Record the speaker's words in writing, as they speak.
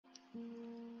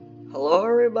Hello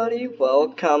everybody,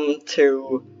 welcome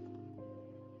to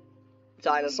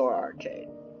Dinosaur Arcade.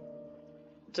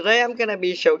 Today I'm gonna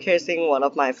be showcasing one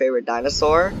of my favorite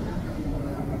dinosaur,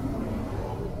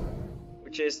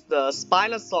 which is the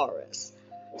Spinosaurus.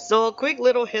 So a quick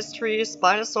little history,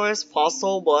 Spinosaurus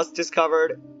fossil was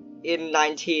discovered in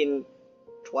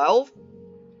 1912,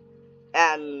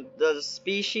 and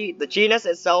the genus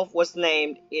itself was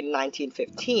named in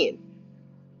 1915.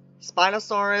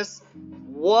 Spinosaurus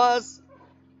was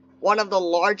one of the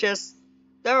largest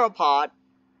theropod,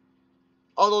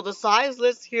 although the size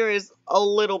list here is a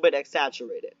little bit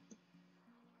exaggerated.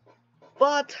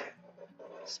 But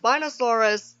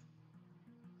Spinosaurus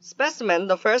specimen,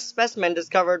 the first specimen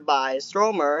discovered by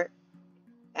Stromer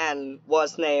and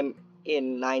was named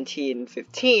in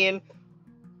 1915,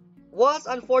 was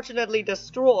unfortunately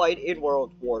destroyed in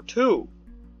World War II.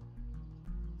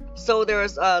 So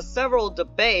there's several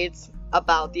debates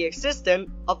about the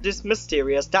existence of this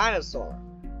mysterious dinosaur.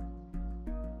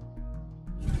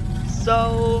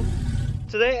 So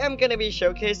today I'm gonna be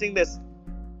showcasing this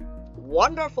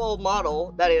wonderful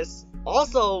model that is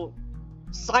also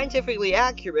scientifically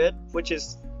accurate, which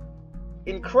is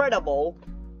incredible.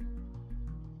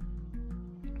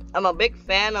 I'm a big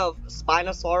fan of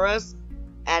Spinosaurus,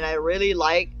 and I really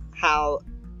like how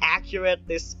accurate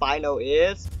this Spino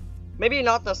is. Maybe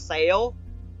not the sail,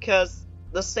 because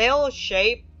the sail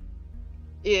shape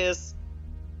is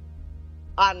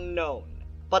unknown.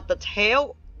 But the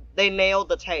tail, they nailed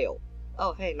the tail.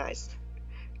 Oh, hey, nice.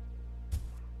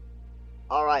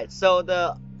 Alright, so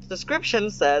the description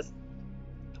says,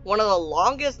 one of the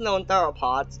longest known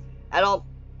theropods, at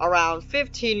around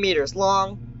 15 meters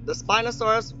long, the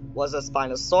Spinosaurus was a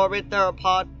Spinosaurid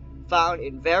theropod found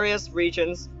in various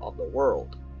regions of the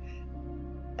world.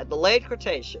 At the Late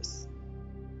Cretaceous.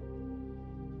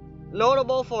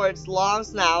 Notable for its long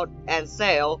snout and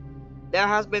sail, there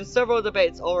has been several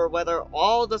debates over whether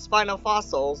all the spinal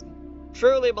fossils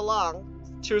truly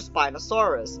belong to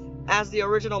Spinosaurus, as the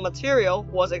original material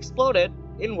was exploded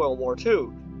in World War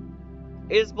II.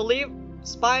 It is believed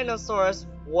Spinosaurus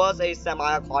was a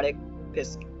semi-aquatic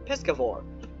piscivore,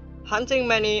 hunting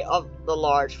many of the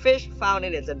large fish found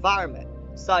in its environment,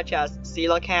 such as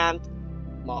coelacanth,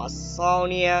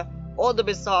 Mawsonia, or the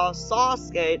bizzare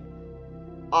sauskate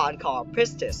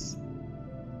Onchopristis.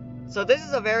 So this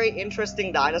is a very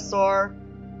interesting dinosaur.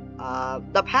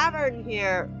 The pattern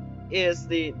here is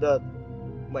wait,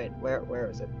 where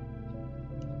is it?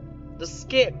 The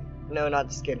skin. No, not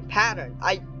the skin. Pattern.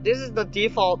 This is the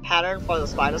default pattern for the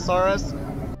Spinosaurus.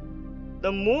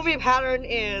 The movie pattern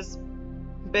is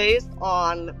based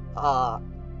on the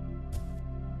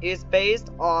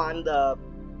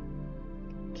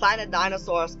Planet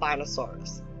Dinosaur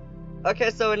Spinosaurus. Okay,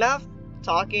 so enough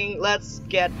talking, let's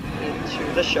get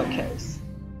into the showcase.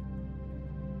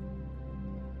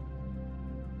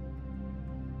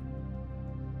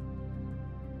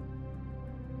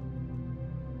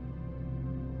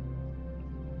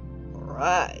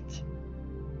 Alright.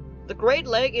 The Great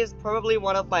Lake is probably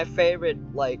one of my favorite,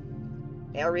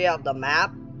 area of the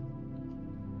map.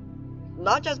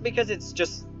 Not just because it's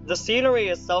just, the scenery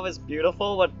itself is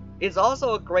beautiful, but it's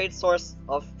also a great source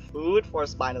of food for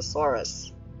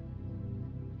Spinosaurus.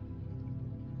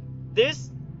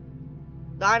 This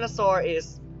dinosaur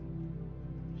is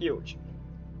huge.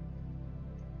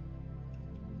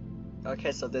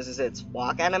 Okay, so this is its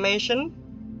walk animation,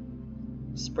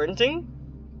 sprinting,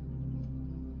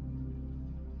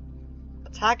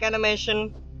 attack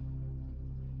animation.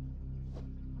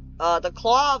 The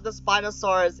claw of the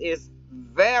Spinosaurus is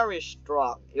very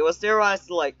strong. It was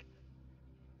theorized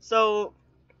so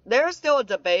there's still a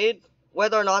debate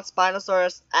whether or not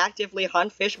Spinosaurus actively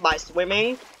hunt fish by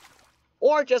swimming,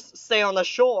 or just stay on the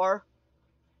shore,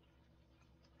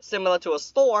 similar to a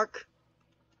stork,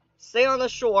 stay on the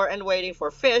shore and waiting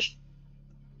for fish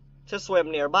to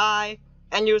swim nearby,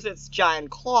 and use its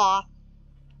giant claw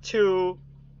to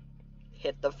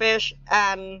hit the fish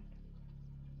and,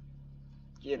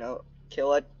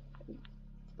 kill it,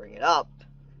 bring it up.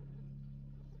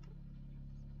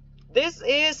 This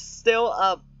is still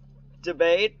a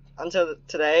debate until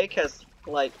today, because,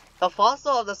 the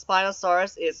fossil of the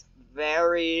Spinosaurus is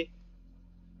very,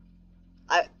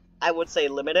 I would say,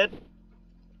 limited.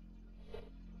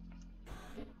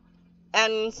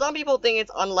 And some people think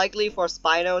it's unlikely for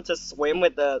Spino to swim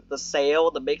with the sail,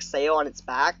 the big sail on its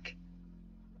back.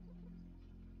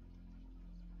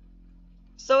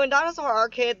 So in Dinosaur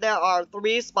Arcade, there are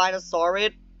 3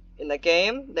 Spinosaurid in the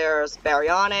game. There's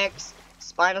Baryonyx,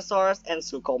 Spinosaurus, and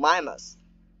Suchomimus.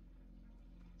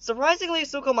 Surprisingly,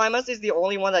 Suchomimus is the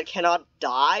only one that cannot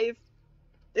dive,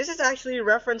 This is actually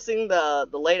referencing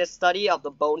the latest study of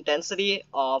the bone density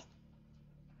of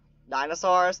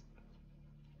dinosaurs,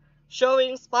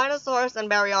 showing Spinosaurus and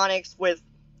Baryonyx with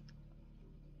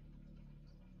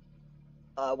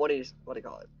what do you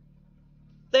call it?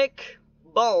 Thick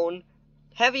bone,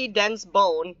 heavy dense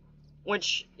bone,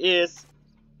 which is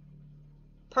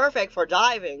perfect for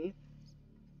diving.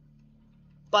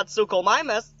 But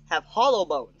Suchomimus have hollow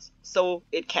bones, so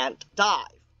it can't dive.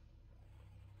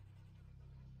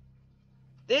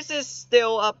 This is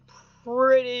still a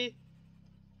pretty,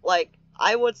 like,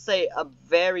 I would say a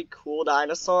very cool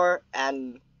dinosaur,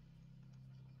 and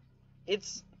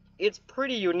it's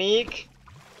pretty unique.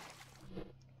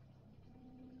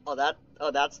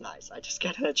 Oh, that's nice. I just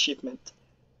got an achievement.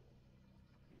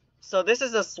 So this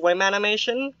is a swim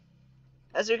animation.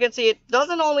 As you can see, it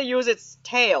doesn't only use its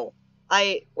tail.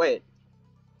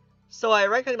 So I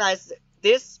recognize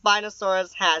this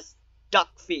Spinosaurus has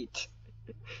duck feet.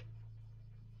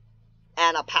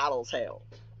 And a paddle tail.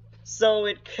 So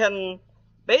it can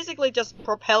basically just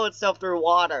propel itself through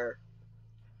water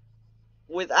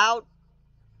without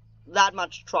that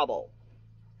much trouble.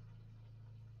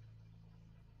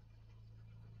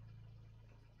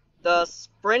 The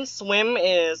sprint swim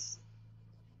is,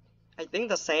 I think,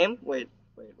 the same. Wait.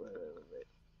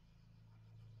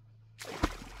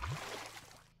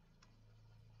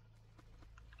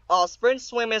 Oh, sprint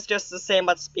swim is just the same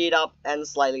but speed up and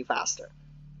slightly faster.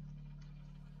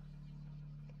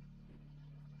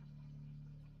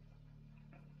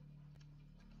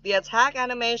 The attack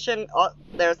animation,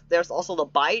 there's also the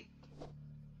bite.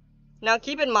 Now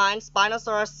keep in mind,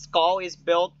 Spinosaurus' skull is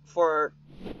built for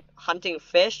hunting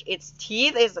fish. Its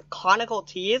teeth is conical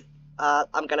teeth.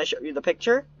 I'm gonna show you the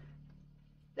picture.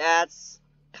 That's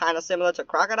kind of similar to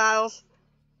crocodiles,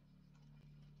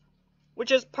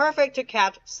 which is perfect to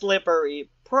catch slippery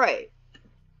prey.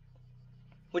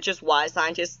 Which is why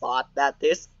scientists thought that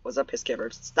this was a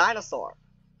piscivorous dinosaur.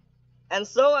 And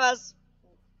so as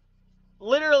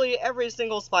literally every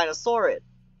single Spinosaurid.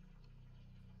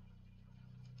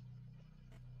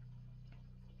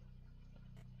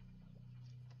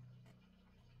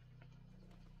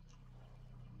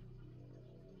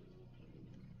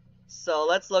 So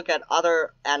let's look at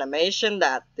other animation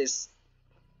that this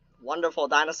wonderful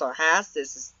dinosaur has.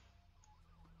 This is...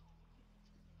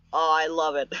 oh, I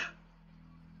love it.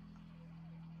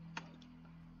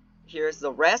 Here's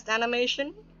the rest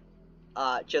animation.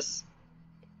 Just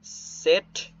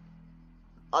sit.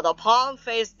 The palm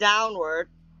face downward.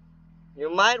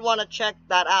 You might want to check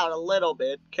that out a little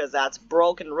bit, because that's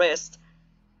broken wrist.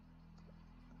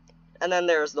 And then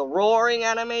there's the roaring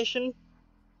animation,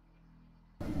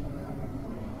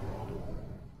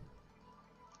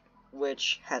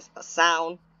 which has a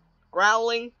sound,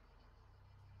 growling.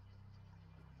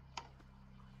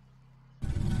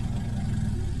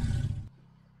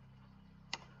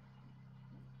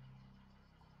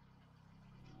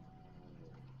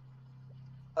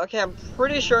 Okay, I'm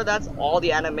pretty sure that's all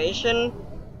the animation.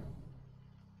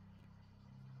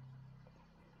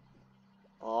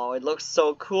 Oh, it looks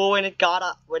so cool when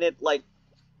it like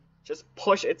just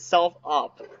pushed itself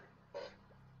up.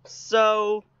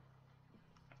 So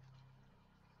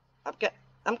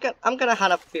I'm gonna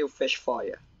hunt a few fish for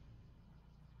you.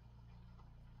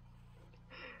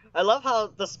 I love how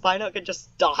the Spino can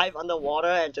just dive underwater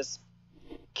and just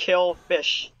kill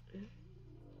fish.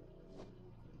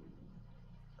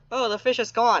 Oh, the fish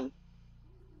is gone.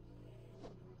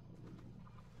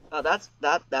 Oh, that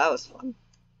was fun.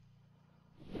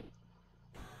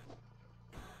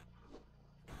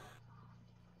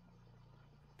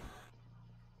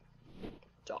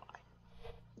 Die.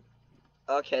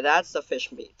 Okay, that's the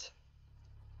fish meat.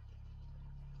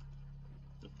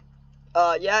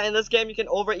 Yeah, in this game you can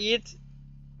overeat,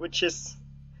 which is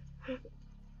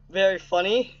very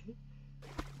funny.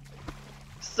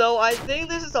 So I think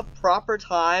this is a proper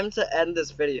time to end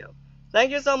this video.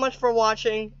 Thank you so much for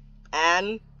watching,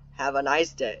 and have a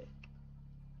nice day.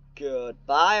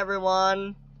 Goodbye,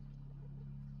 everyone.